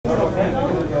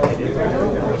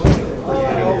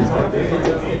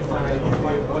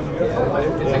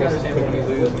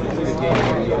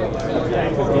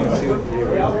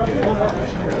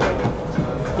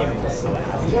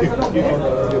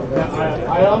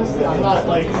honestly, I'm not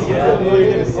like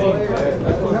really gonna sing.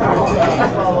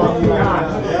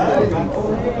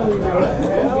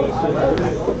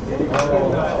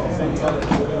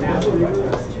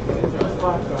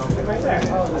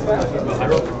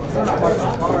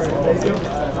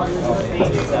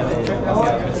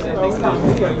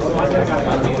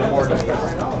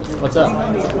 What's up?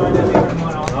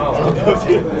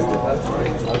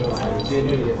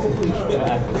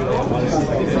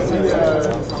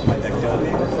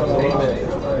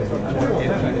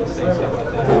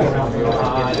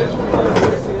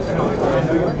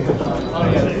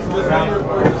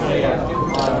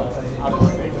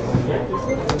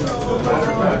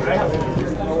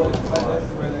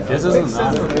 This isn't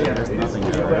on. There's nothing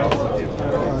there, right?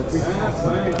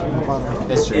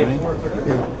 It's streaming?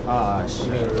 Yeah. Ah,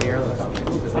 shit.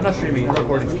 I'm not streaming, I'm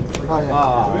recording. Oh, yeah.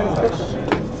 Ah, shit.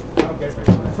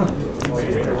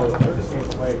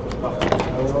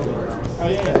 Oh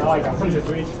yeah, I like 100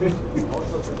 for each. We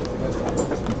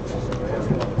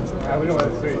don't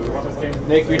want to switch. You want this game?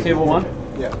 Nick, your table one?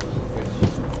 Yeah.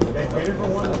 Catered for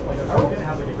one? Like, are we gonna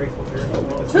have like a graceful period?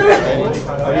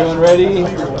 Everyone ready?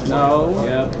 No.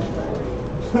 Yep.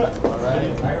 Alright.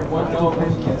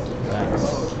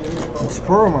 It's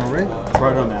Proman, right?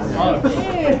 Proto Man. I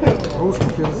was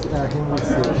confused him with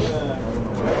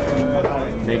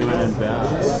Big Man and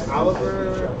Bass.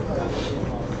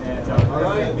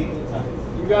 Alright.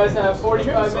 You guys have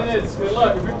 45 minutes. Good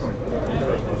luck.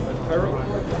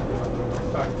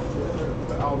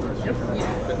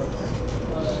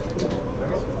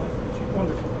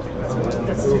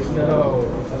 No.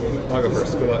 I'll go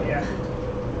first. Good luck. Yeah.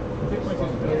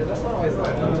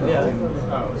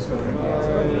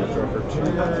 Draw for 2.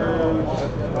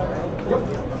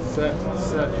 Set.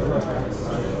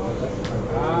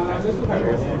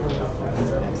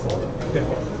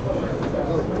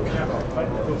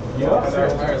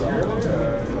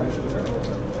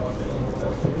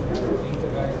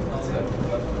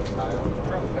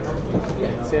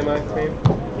 Semi, babe?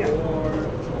 Yeah.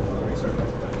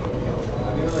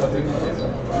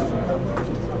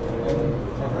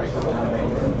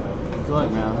 Good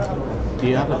luck, man. Do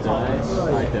you have a dice?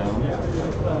 I don't.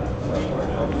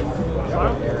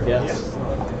 Yes.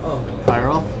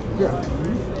 Viral? Yeah.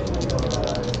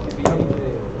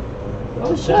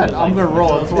 Oh shit, I'm gonna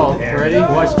roll as well. Ready?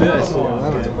 Watch this.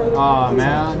 Aw,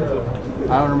 man.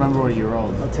 I don't remember what you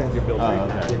rolled. A 10. Oh,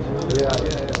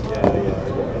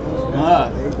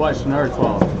 okay. Watch another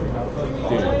 12. Dude.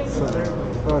 So,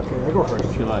 okay, I go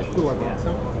first. Good luck. Good luck.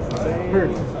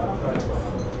 Heard.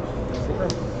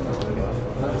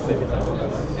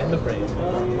 And the brain.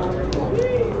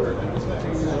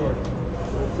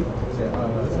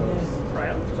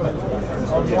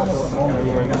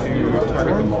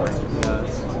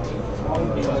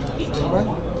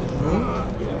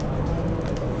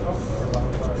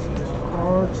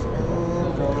 Cards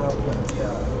and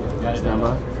Stand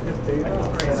by.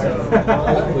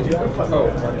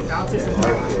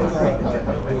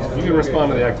 You can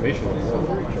respond to the activation.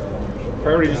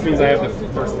 Priority just means I have the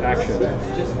first action. You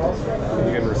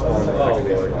can respond to the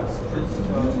activation.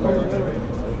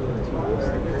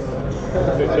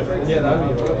 Yeah,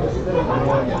 that'd be.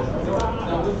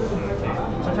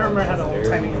 I'm trying to remember how the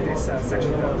timing of this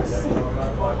section goes.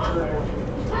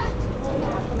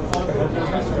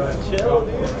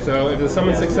 So if the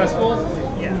summon's successful,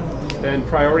 Yeah. then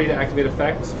priority to activate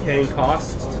effect, paying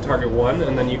cost to target 1,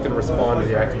 and then you can respond to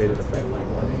the activated effect.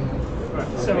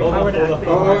 So how would that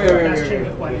that's chain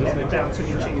link 1 down to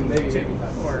chain link 2?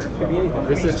 Or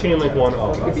This is chain link 1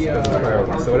 off. That's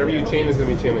priority. So whatever you chain is going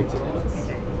to be chain link 2.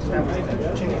 okay. So that was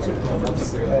chain link 2.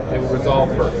 It will resolve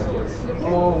first.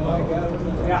 Oh my god.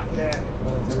 Yeah.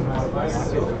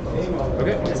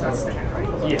 Okay? That's the hand, right?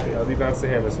 Yeah, that'll be bounce to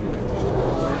hand this week.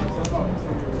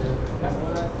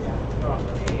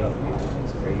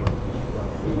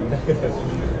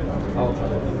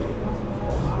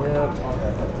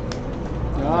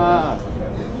 Ah.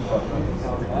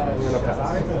 I'm going to pass.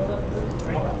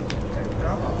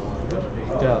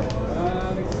 Dub.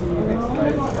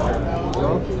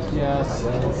 Yes.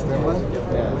 Stand by.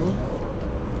 Yeah.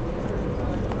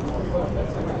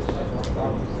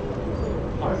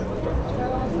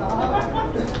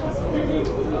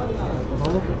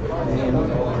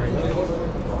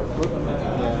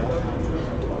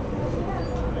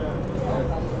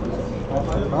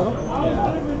 Bottom?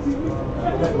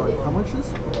 How much is?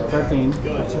 13.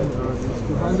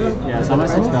 200? Yeah, so I'm at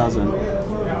 6,000.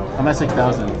 I'm at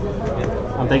 6,000.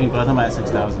 I'm taking both of them at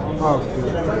 6,000. Oh,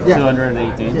 yeah.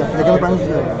 218. Yeah, they're gonna bounce you.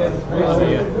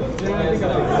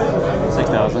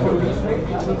 6,000.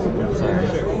 Sorry.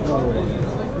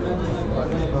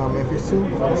 Memphis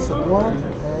 2, support,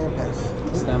 and pass.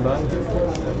 Stand by.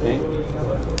 Okay.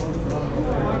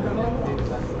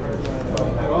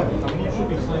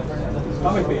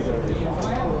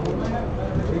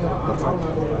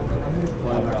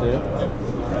 One, two.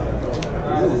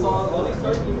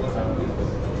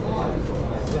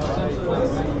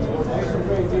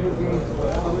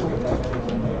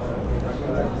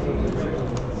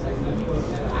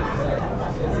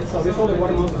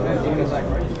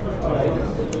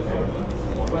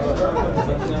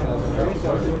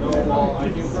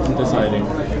 I'm deciding.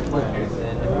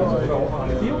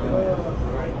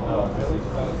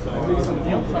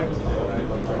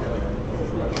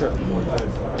 Sure.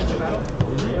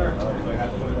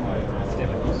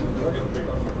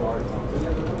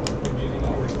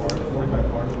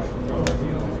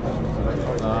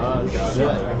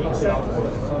 Shit.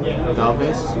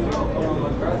 Galvez.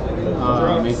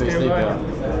 Make this Stand by.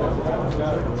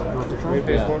 Wait,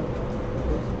 base Yeah. one.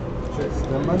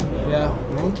 Stand by. Yeah.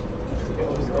 Main.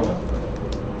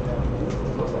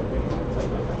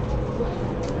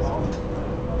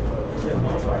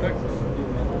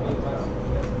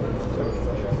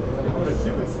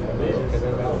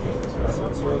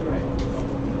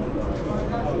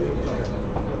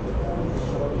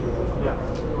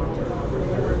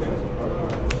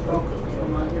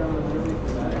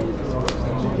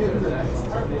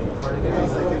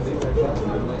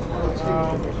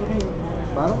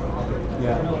 Bottom?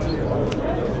 Yeah.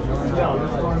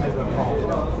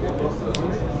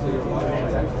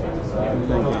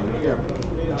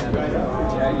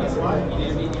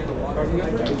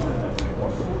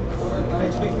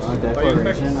 On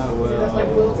declaration, I will.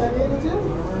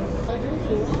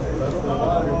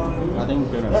 I think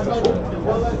we're gonna push it.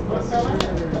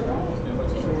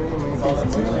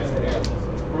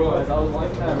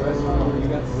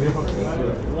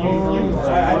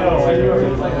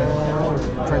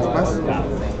 Trying to pass?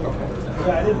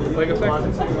 Like effect.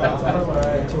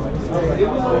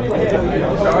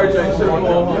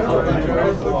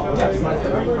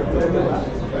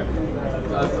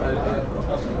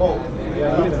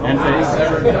 And face.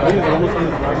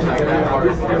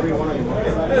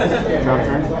 Drop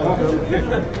turn.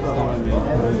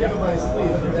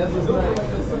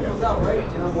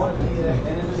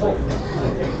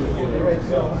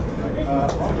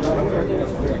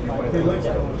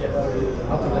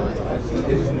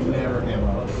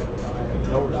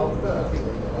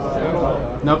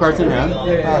 No cards in hand.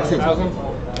 1,000.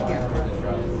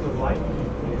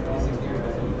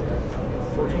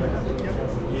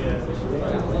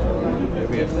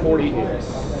 We have 48.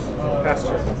 Pass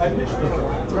turn.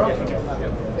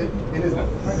 It is not.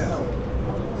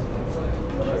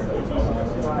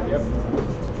 Yep.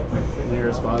 Any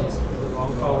response?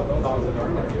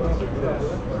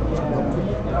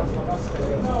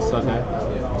 It's okay.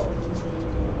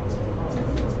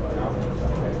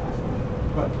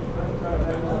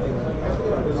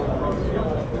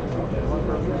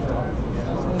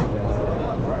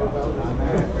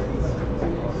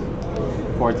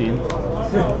 $14.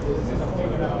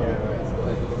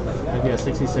 Maybe a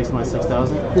 66 minus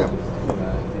 6,000? Yeah.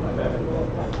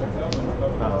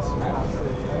 Pass.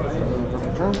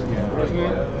 Turn?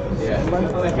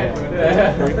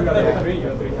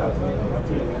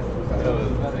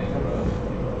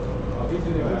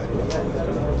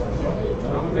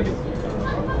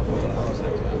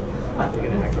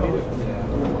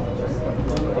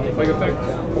 Like effect.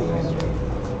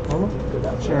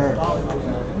 Sure.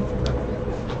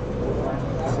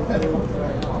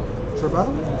 For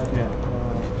bottom? Yeah.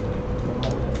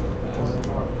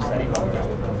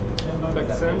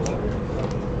 Effect send.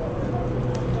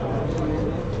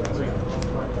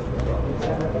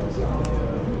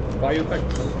 Value effect.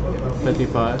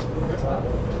 55.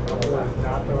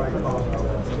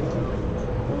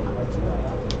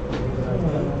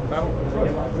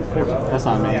 That's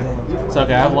not me. It's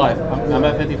okay, I have life. I'm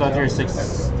at 55 here,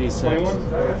 66. 21.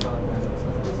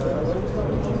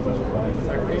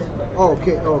 Oh,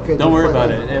 okay, okay. Don't worry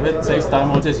about it. If it saves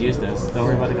time, we'll just use this. Don't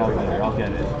worry about the calculator. I'll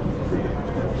get it.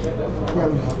 Yeah,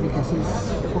 because he's.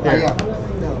 Here. Yeah.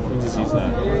 We'll just use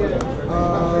that.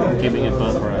 I'm keeping it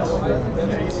fun for us.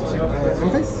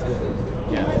 Face?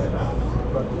 Yeah.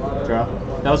 Draw.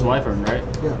 That was my turn, right?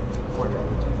 Yeah.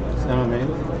 Is that what I mean?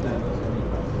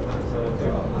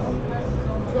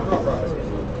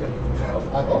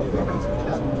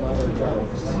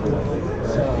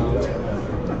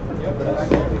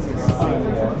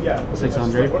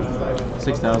 600.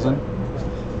 6,000.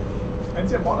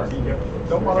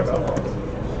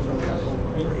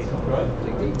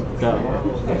 Go.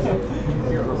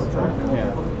 Yeah.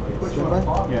 Stand by?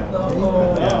 Yeah.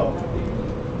 Yeah.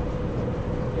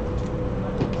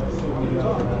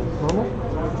 Normal?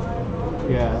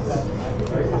 Yeah.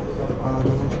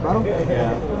 Dimension battle?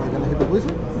 Yeah. I'm gonna hit the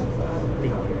blizzard.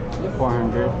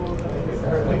 400.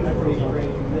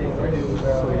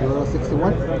 So you're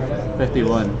 61?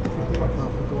 51.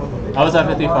 Oh, 51. I was at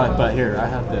 55, but here, I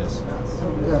have this.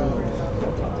 Yeah.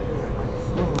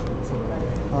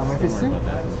 My Don't 15? worry about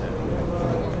that.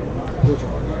 Your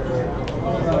turn.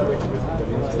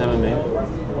 Never made.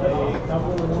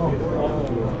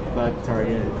 Back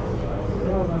target.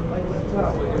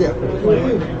 Yeah.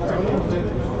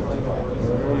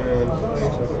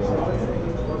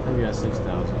 I got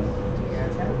 6,000.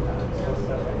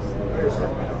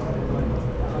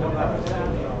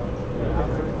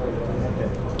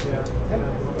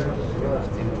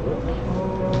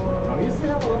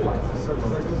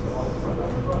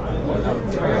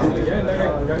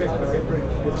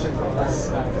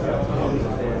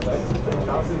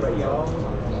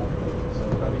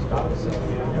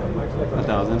 A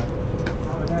thousand.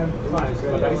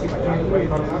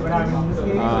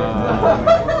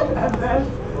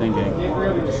 Thinking.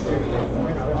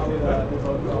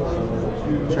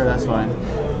 Sure, that's fine.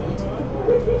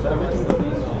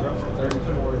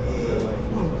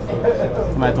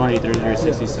 I'm at 23, you're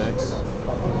 66.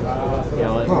 Yeah,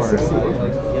 let's Oh, 60.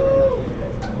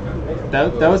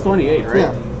 That was 28, right?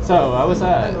 Yeah. So I was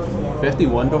at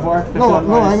 51 before? 51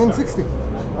 No, minus- I'm in 60.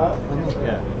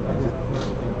 Yeah.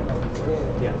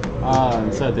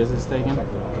 So this is taken.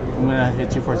 I'm gonna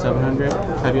hit you for 700.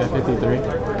 Have you at 53?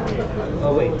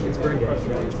 Oh wait, it's burned out.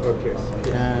 Or Pierce.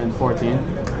 And 14.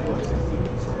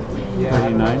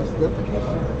 39.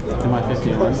 Yep. To my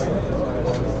 51.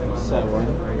 Set one.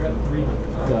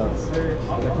 Go.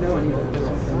 No, I need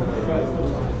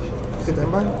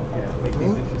Stand by? Me?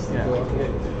 Yeah.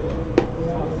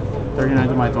 39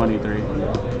 to my 23.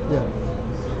 Yeah.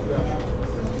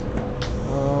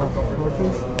 What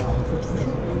is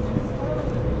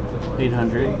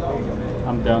 800.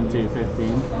 I'm down to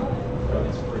 15.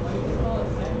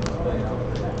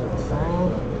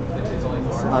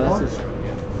 Oh, that's just.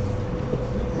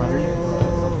 100.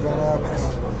 Gonna pass.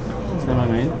 Is that my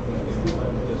main?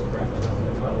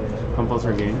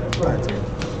 Compulsory game. Right.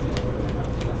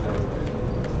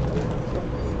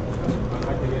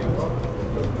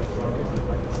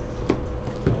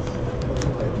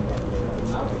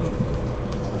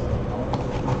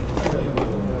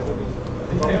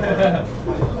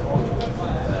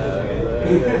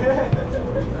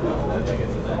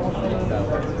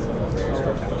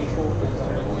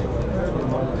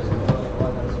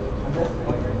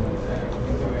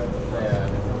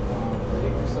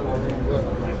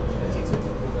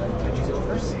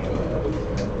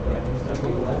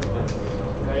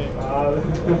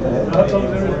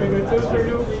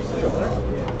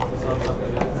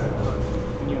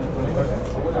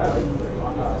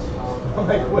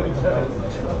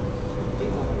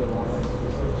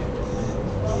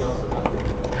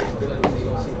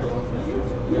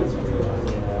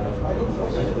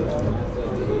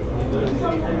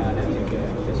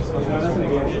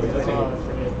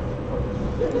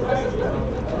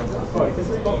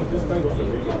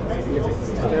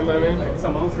 Stand by, man. It's a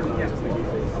monster, yeah.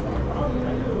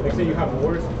 Like say you have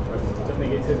wars, just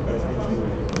negate it, but it's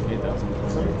 8,000.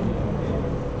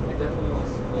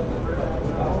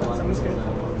 sounds good.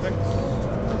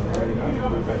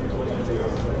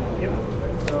 Yep.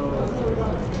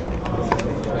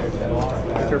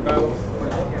 Enter battle.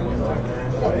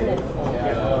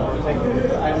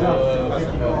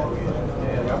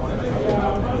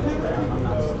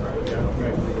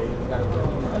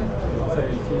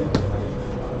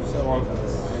 So on.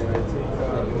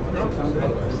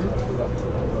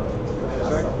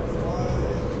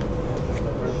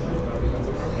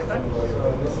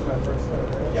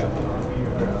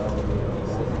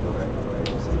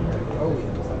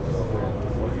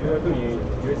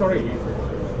 It's already used.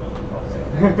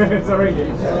 It's already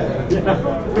used.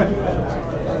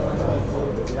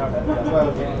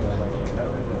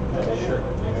 Sure.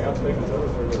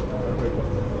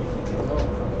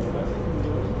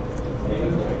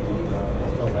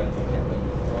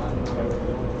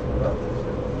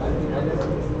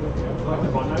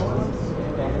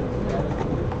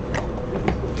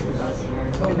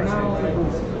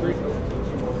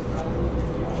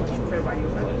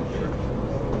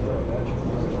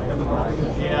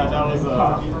 Yeah,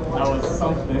 that was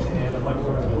something.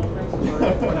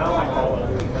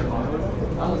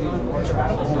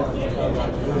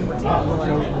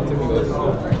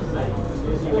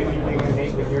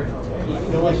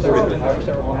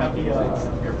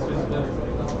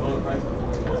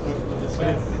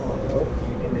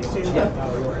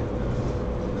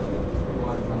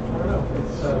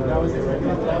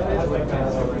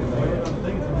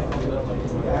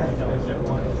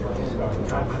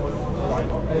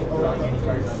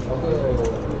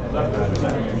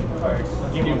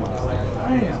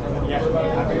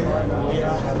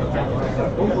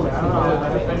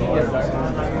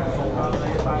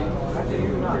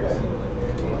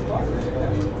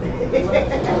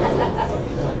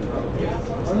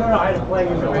 Oh, no, I had to play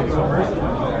in the regular version.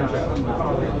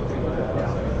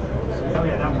 Oh,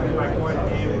 yeah, that was my point of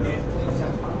view.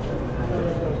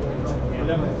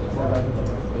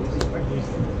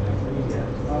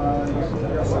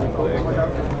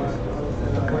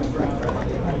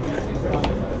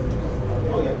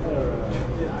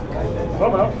 Oh,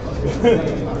 well.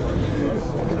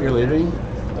 You're leaving?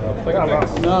 Play on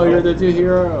next. No, you're the 2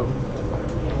 hero.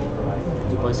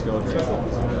 You play skill.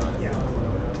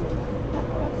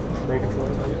 Bring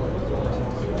controller.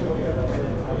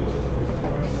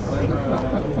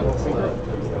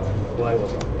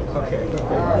 Okay.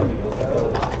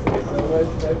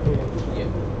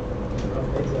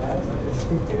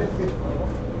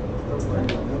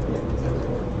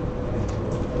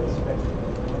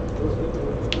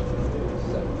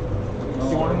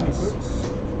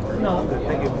 No,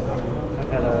 thank you.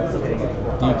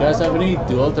 Do you guys have any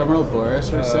dual terminal Boris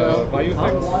for sale? Value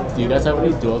things? Do you guys have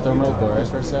any dual terminal Boris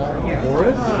for sale?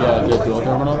 Boris? Yeah, the dual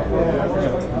terminal.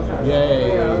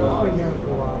 Yay!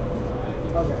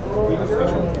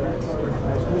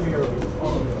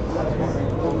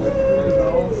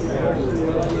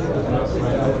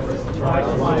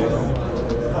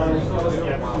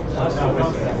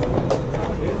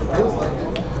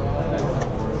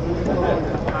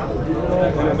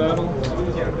 Battle?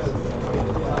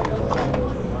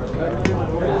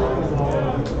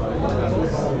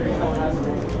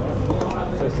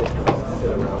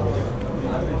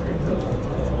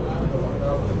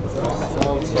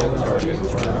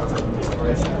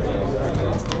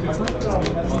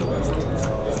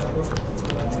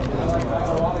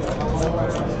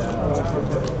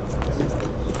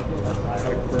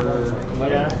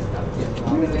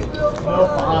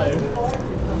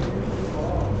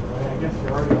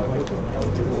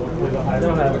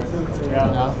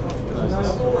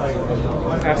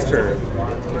 Pass turn.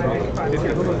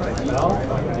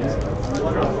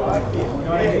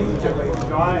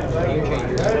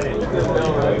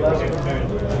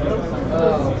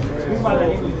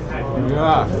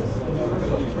 Yeah.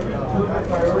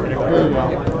 There you go.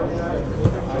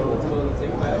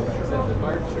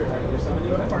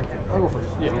 I'll go first.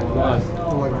 Yeah.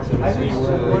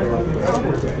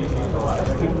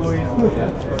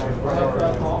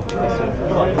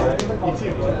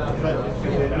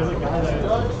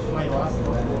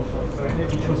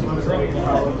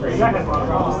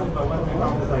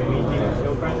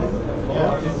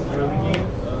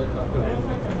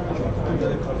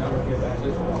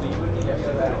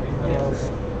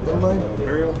 Don't mind.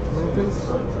 Ariel? Mine, please.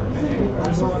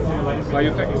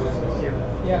 Value pick?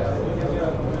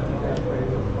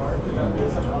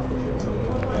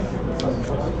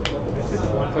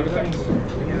 Play effects?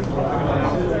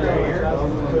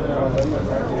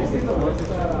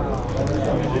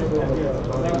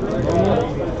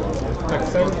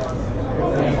 Accent?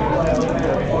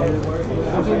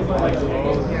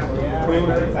 21.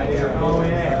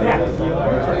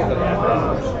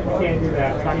 Can't do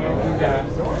that. Can't do that.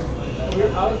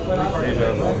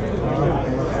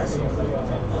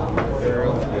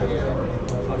 Ariel?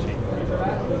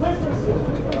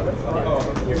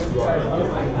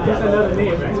 Just another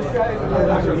name, right?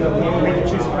 Make you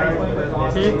choose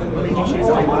Make you choose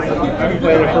I haven't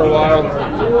played it for a while.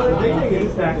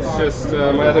 It's Just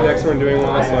my other decks weren't doing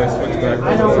well, so I switched back.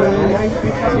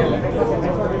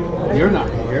 You're not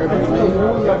here, but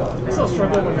I still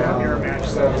struggle with that mirror match,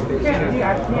 so.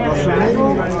 Yeah,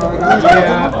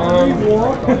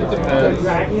 it depends.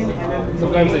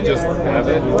 Sometimes they just have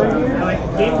it. Like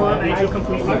game 1, I do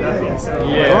completely nothing, so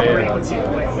Yeah. once you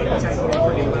like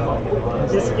pretty well.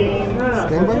 This game,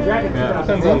 Standby? yeah.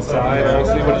 Depends on side,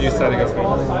 honestly. What did you side against me?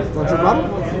 Don't you bottom?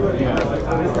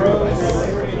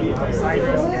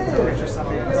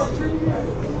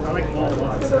 I like all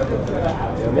lots.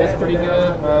 Yeah, Mill's pretty good.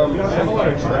 I have a lot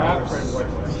of traps.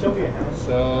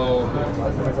 So,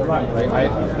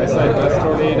 I side best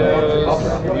tornadoes.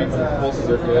 Pulses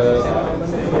are good.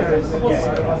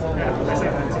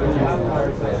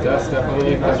 Death's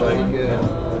definitely, because like,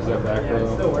 there's that back row.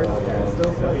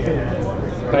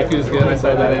 Kaiku's good, I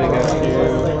side that in against you.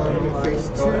 Phase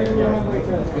 2.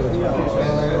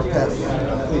 Pass.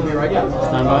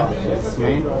 Stand by.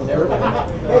 Main.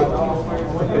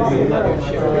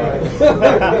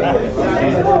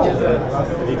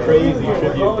 Be crazy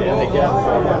tribute band again.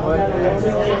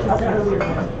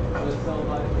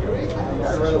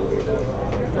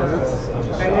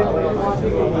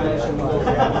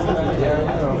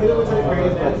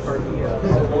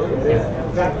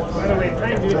 By the way, try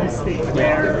and do this thing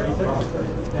where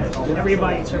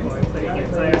everybody turbo and play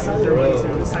against. I asked them to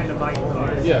assign a buying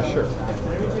card. Yeah, sure.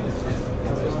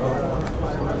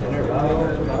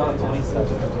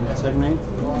 Second main.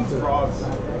 Frogs.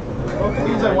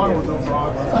 These I won with no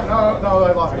frogs. No,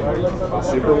 I lost.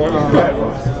 Super one?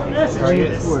 That's a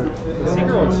genius.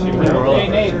 Secret one's super. Hey,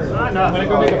 Nate. No. I'm gonna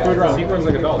go make a food run. Secret one's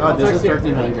like a dollar. Oh, this is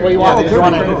 1300. What you want? Yeah,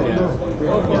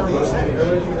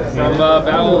 From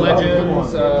Battle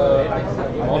Legends,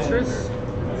 Monstrous?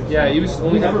 Yeah, you just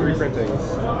only have 3 printings.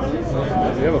 Do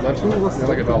you have a bunch of them? It's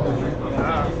like a dollar.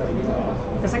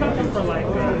 Because I got them for like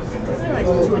 $2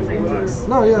 or $3.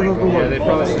 No, yeah, no, Yeah, they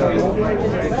probably sell it.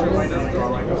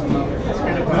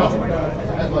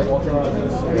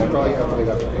 Yeah, probably after they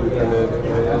got reprinted.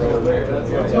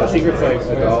 Yeah, Secret's like a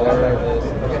dollar.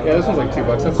 Yeah, this one's like $2.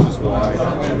 That's just wide.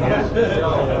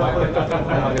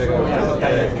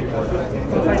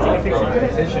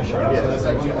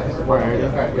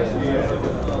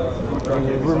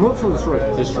 Remove from destroy.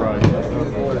 Destroy.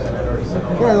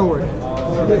 Yeah, don't worry.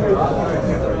 What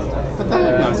the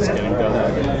heck? No, I'm just kidding. Go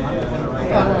ahead.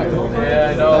 Yeah,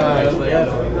 I know.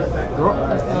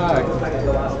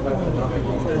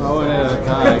 Oh, yeah,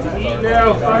 kayak.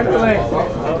 No, finally.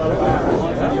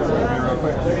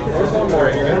 There's one more.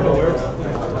 You're gonna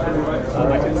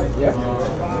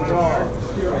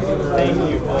Thank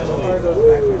you.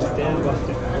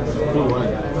 Who won?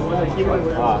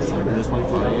 Ah, so you're just waiting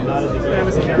for it. That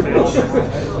was a good match.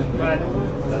 But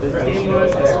game 1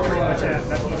 is pretty much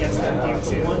nothing against them. Game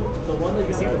 2,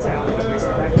 you see what's happening.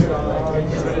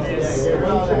 It's what it is.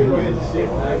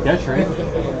 Yeah, sure.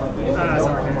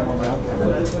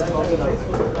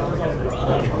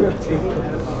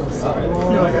 Sorry.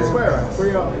 You're like, I swear.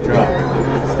 Drop.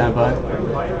 Stand by.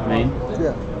 Main.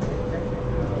 Yeah.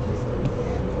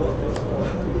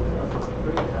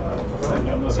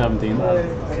 $17.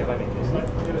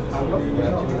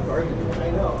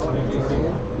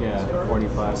 Yeah,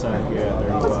 45. So yeah,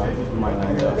 35. My 9.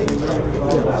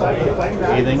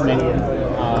 Anything, Main?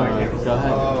 Go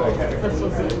ahead.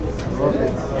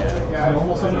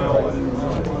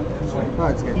 No,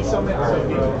 it's good. You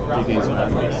gain some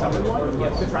damage.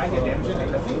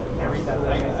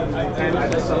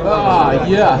 Ah,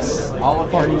 yes! All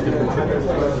of our need to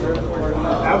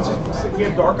I was just, he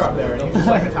had Dark up there, and he was just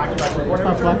like attacking back and forth. He's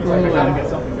like, I gotta get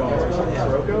something going.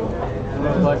 Sirocco?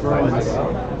 Black Ruins.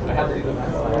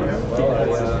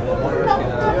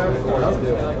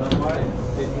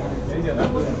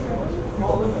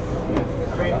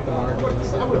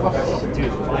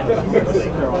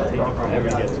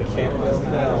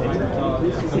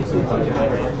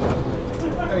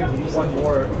 One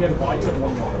more. He had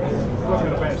one more. He wasn't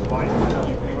gonna finish the fight. He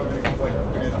was like,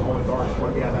 in all the dark.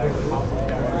 What he had that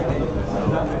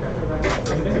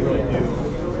I really do.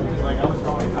 Like, I was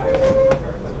calling.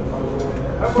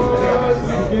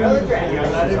 Yeah,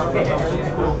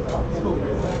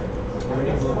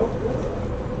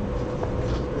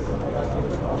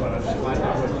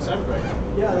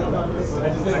 I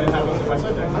didn't have it in my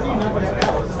subject. How do you not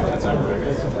that's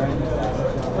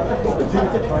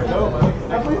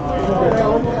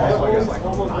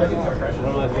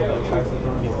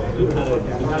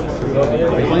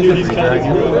You're playing the Free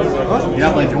Dragon? You're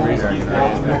not playing the Free Dragon, are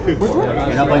you?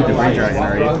 You're not playing the Free Dragon,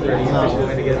 are you? No.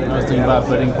 I was thinking about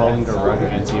putting Poland or Rogue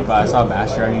against you, but I saw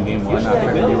Mass Dragon game 1 I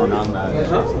figured you were on that.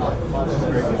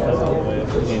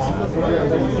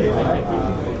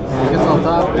 You can sell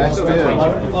top, X2.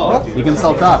 Oh, you can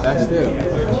sell top, X2.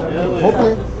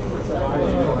 Hopefully.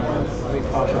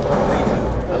 I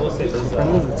will say this. I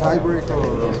move the tiebreaker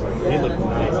or They look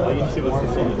nice. All you see was the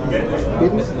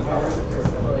hidden.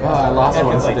 Oh, I lost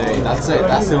one today. That's it.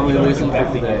 That's the only losing for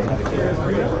today.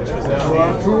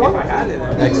 True one?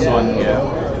 Next one, yeah.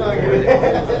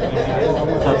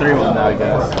 So 3-1 now, I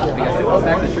guess.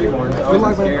 Back to 3-1. I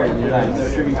was scared.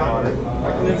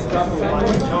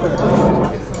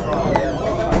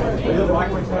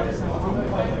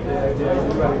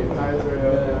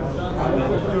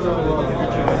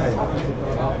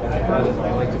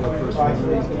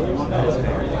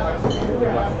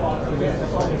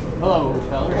 Hello,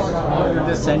 fellas. We're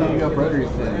just sending you a Rotary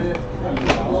thing.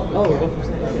 Oh, we're both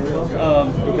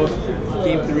we're both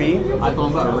game 3. I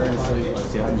told him about rare sleep. Let's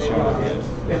see how you show up.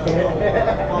 I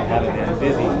haven't been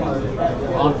busy.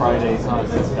 On Fridays, huh?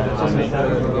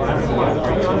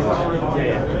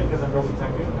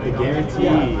 The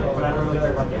guarantee.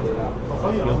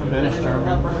 You'll finish term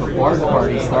before the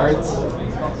party starts.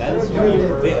 That is true.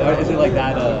 Is it like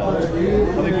that?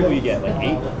 How many people you get? Like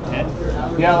 8,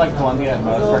 10? Yeah, like 20 at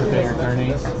most for bigger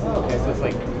tourneys. Okay, so it's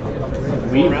like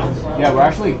Yeah, we're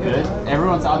actually good.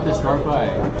 Everyone's out to start by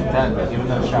 10, even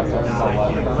though the shop starts at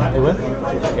 11. They win?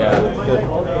 Yeah, good.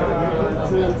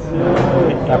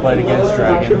 I played against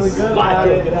Dragons.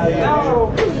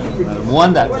 And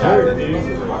won that time.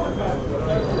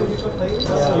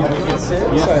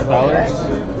 Yes, dollars.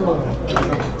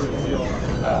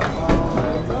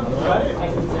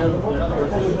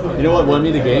 You know what won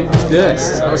me the game?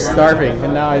 This. I was starving,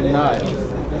 and now I'm not.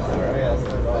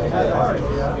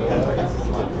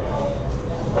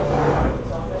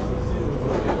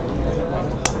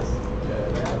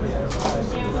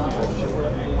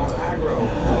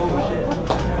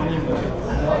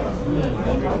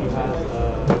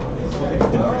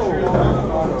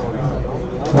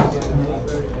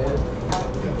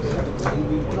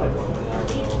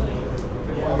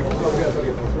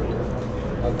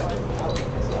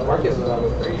 Marcus was on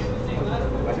with 3.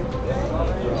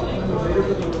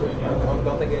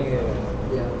 Don't think any of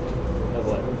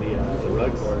what? The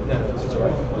rugs? No, it's just a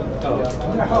rug.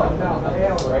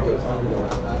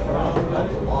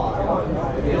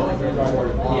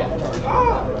 Yeah.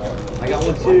 I got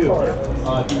one too.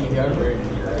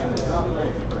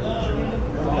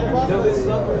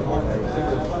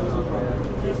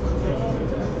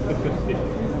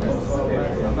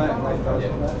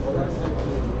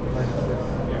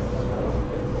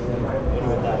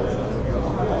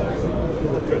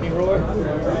 Cooking roller? No,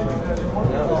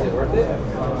 is it worth it?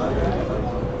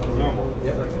 No.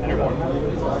 Yep.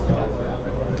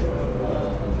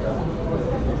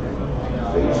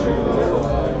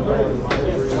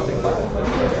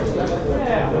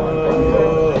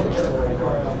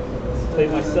 Play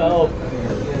myself.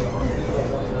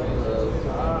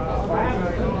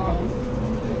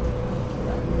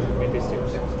 Make this too.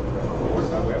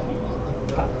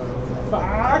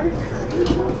 Bag.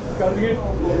 Gotta get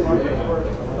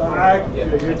bag. Yeah,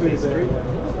 you're 3.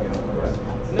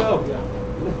 No. Yeah.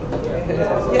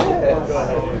 Go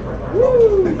ahead.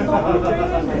 Woo!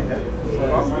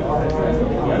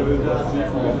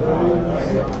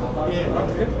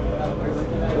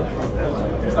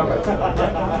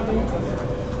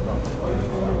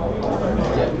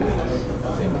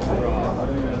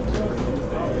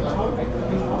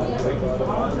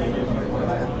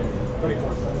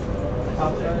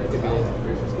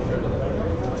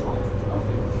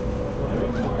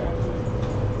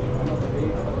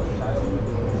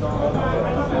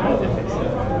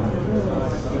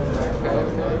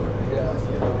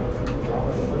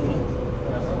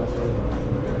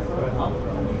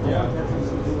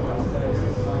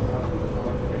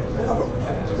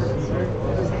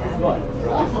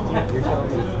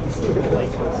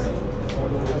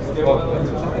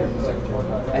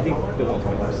 I think the 120.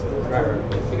 Right.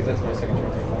 Because that's my second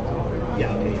turn.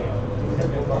 Yeah, okay.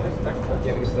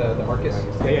 Yeah, because the Arcus.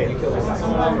 Yeah, you killed it.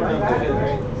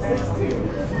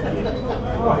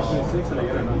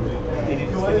 Did you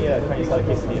just give me a Chinese salad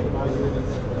quesadilla?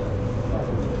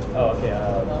 Oh, okay,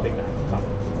 Big Mac. Top.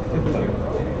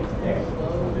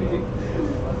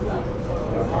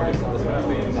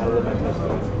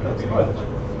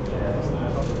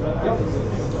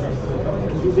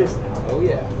 Can do this now. Oh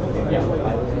yeah. Yeah.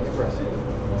 Express.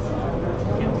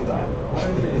 Can't do that.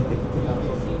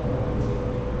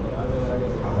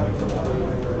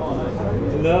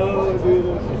 No, dude.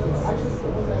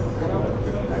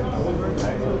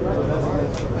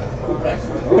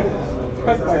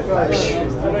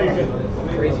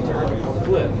 Crazy turn.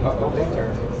 Flip. Uh-oh, big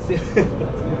turn.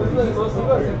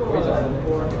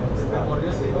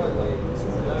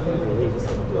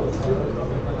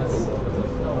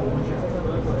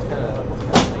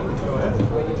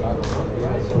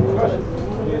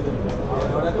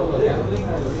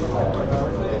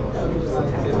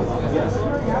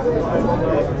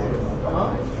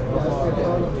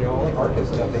 Arcus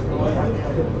stuff.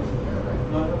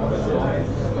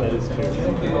 That is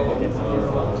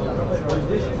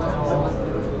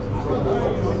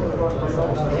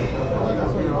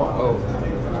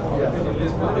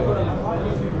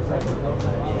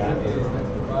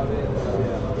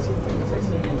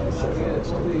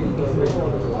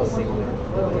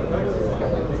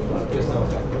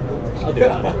I'll do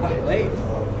it. Late.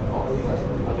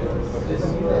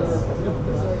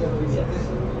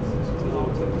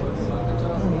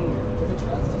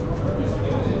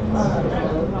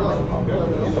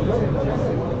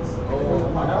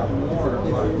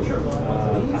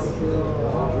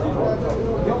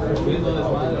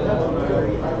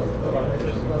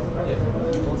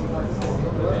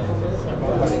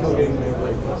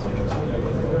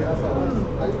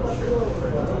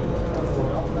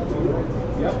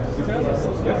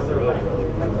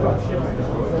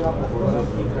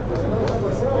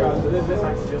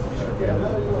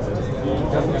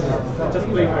 Just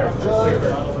play fair. Just play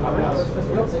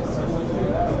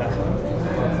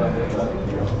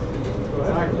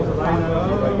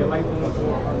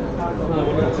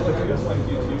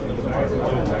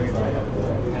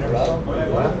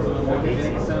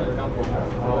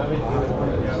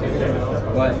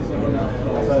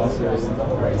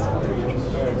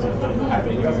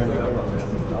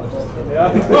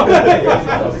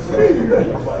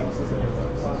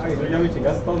Ya me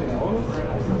chingaste todo, ¿no?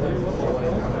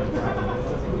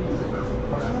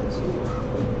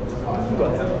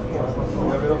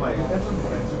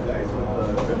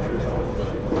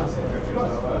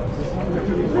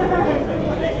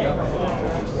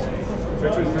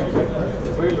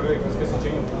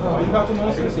 You have to know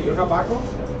if you have background.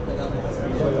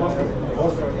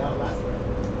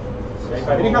 If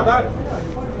I didn't have that,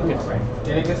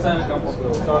 tiene que estar en el campo.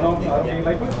 So no, can you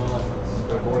like it?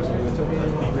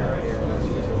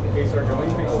 Okay, sir, can we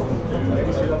fix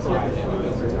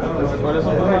what is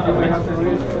something you might have to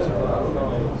read?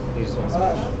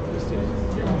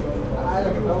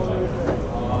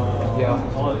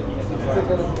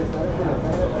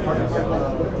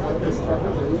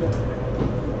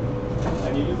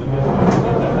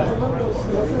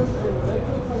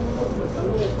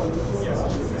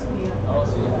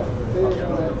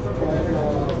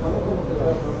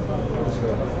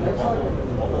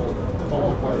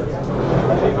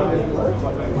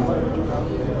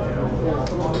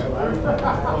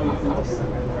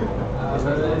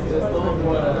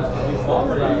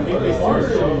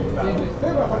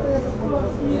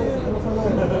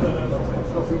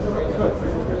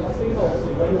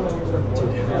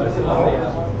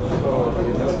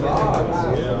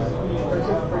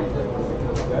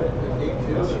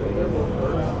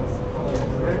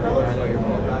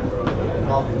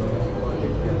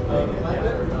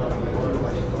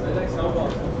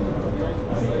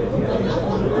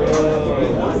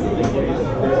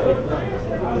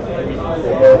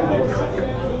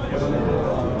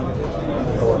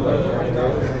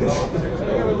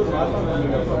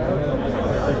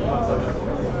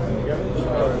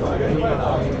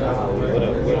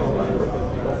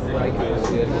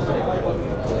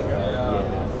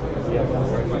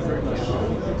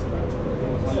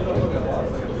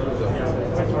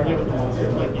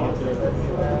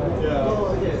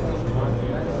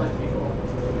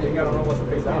 I don't know what to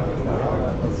pick down.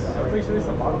 I'm pretty sure it's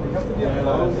a bottom. It has to be a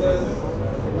bottom.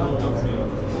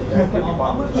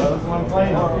 That's what I'm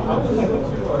playing.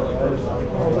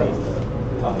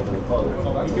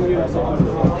 You can use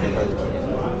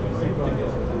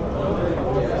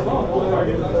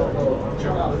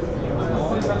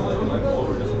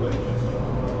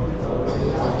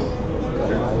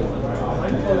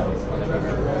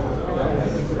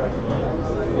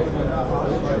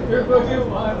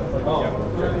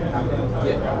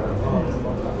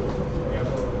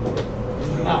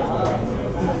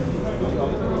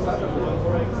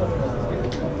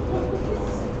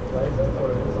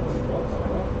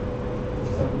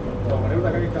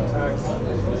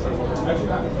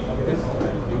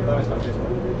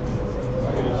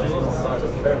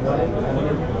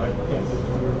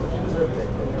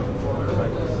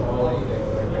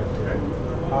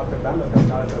after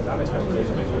damage,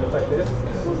 it's like this,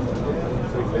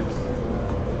 so it flips.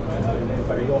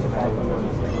 But it also pops on them.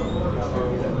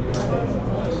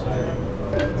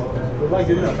 Would like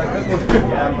to do that, like this one.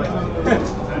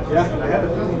 Yeah, I had a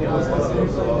feeling it was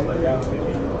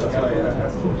that's why it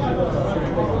has.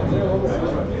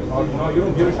 No, you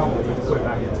don't get a shot, you just put it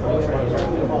back in.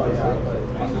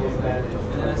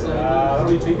 I don't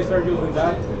really think you start using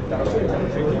that. Okay,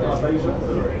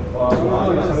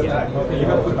 you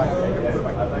have to put it back.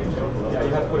 Yeah, you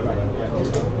have to put it back.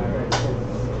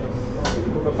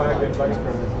 Put it back in flex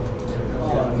permit.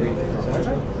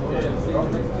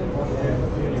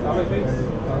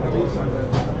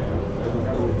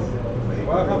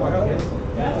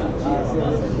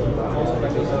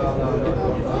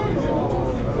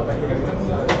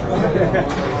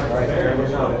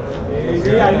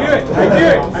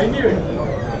 I knew it!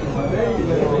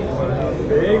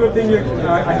 Very good thing.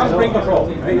 I have brain control.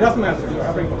 It doesn't matter. I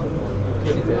have brain control. So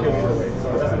it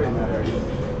doesn't really matter.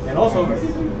 And also, I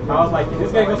was like, if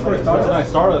this guy goes for a Stardust, and I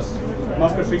Stardust,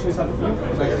 most restrictions at the field.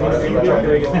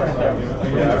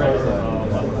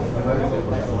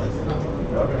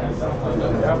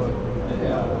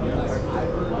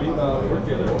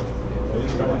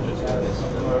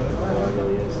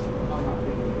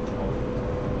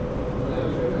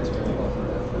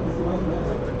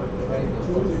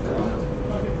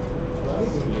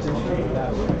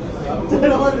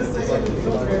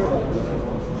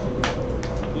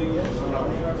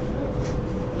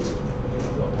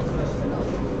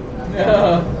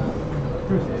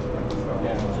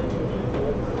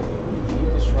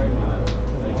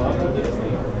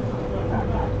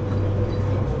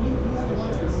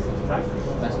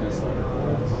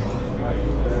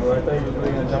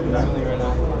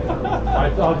 I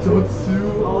thought so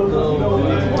too. Oh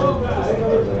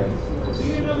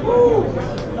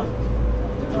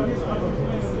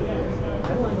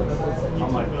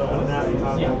I'm like,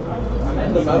 yeah.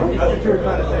 That's what you were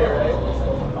trying to say, right?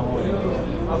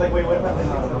 I was like, wait, what about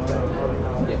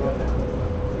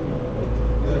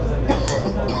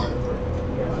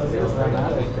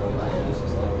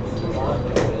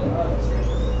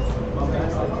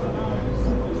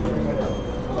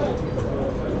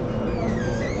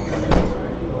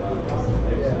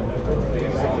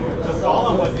Just all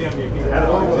of us the MVP.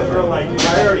 Just real like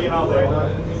priority and all that.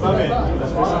 I'm in.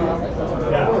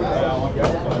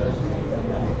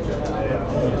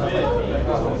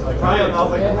 Ryan, I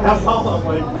was like, that's all. I'm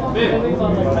like, man.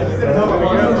 I just didn't know what we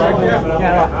were doing.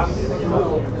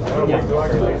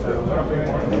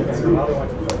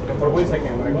 For 1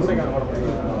 second, when I go second, I want to play.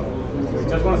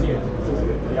 Just want to see it.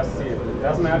 You have to see it. It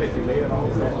doesn't matter if you lay it on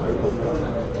the set.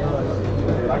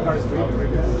 That card is really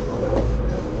good.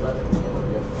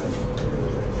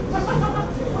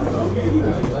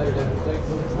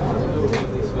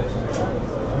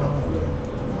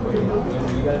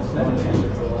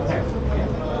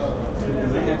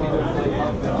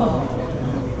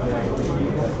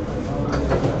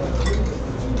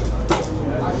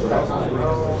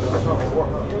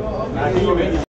 I think you made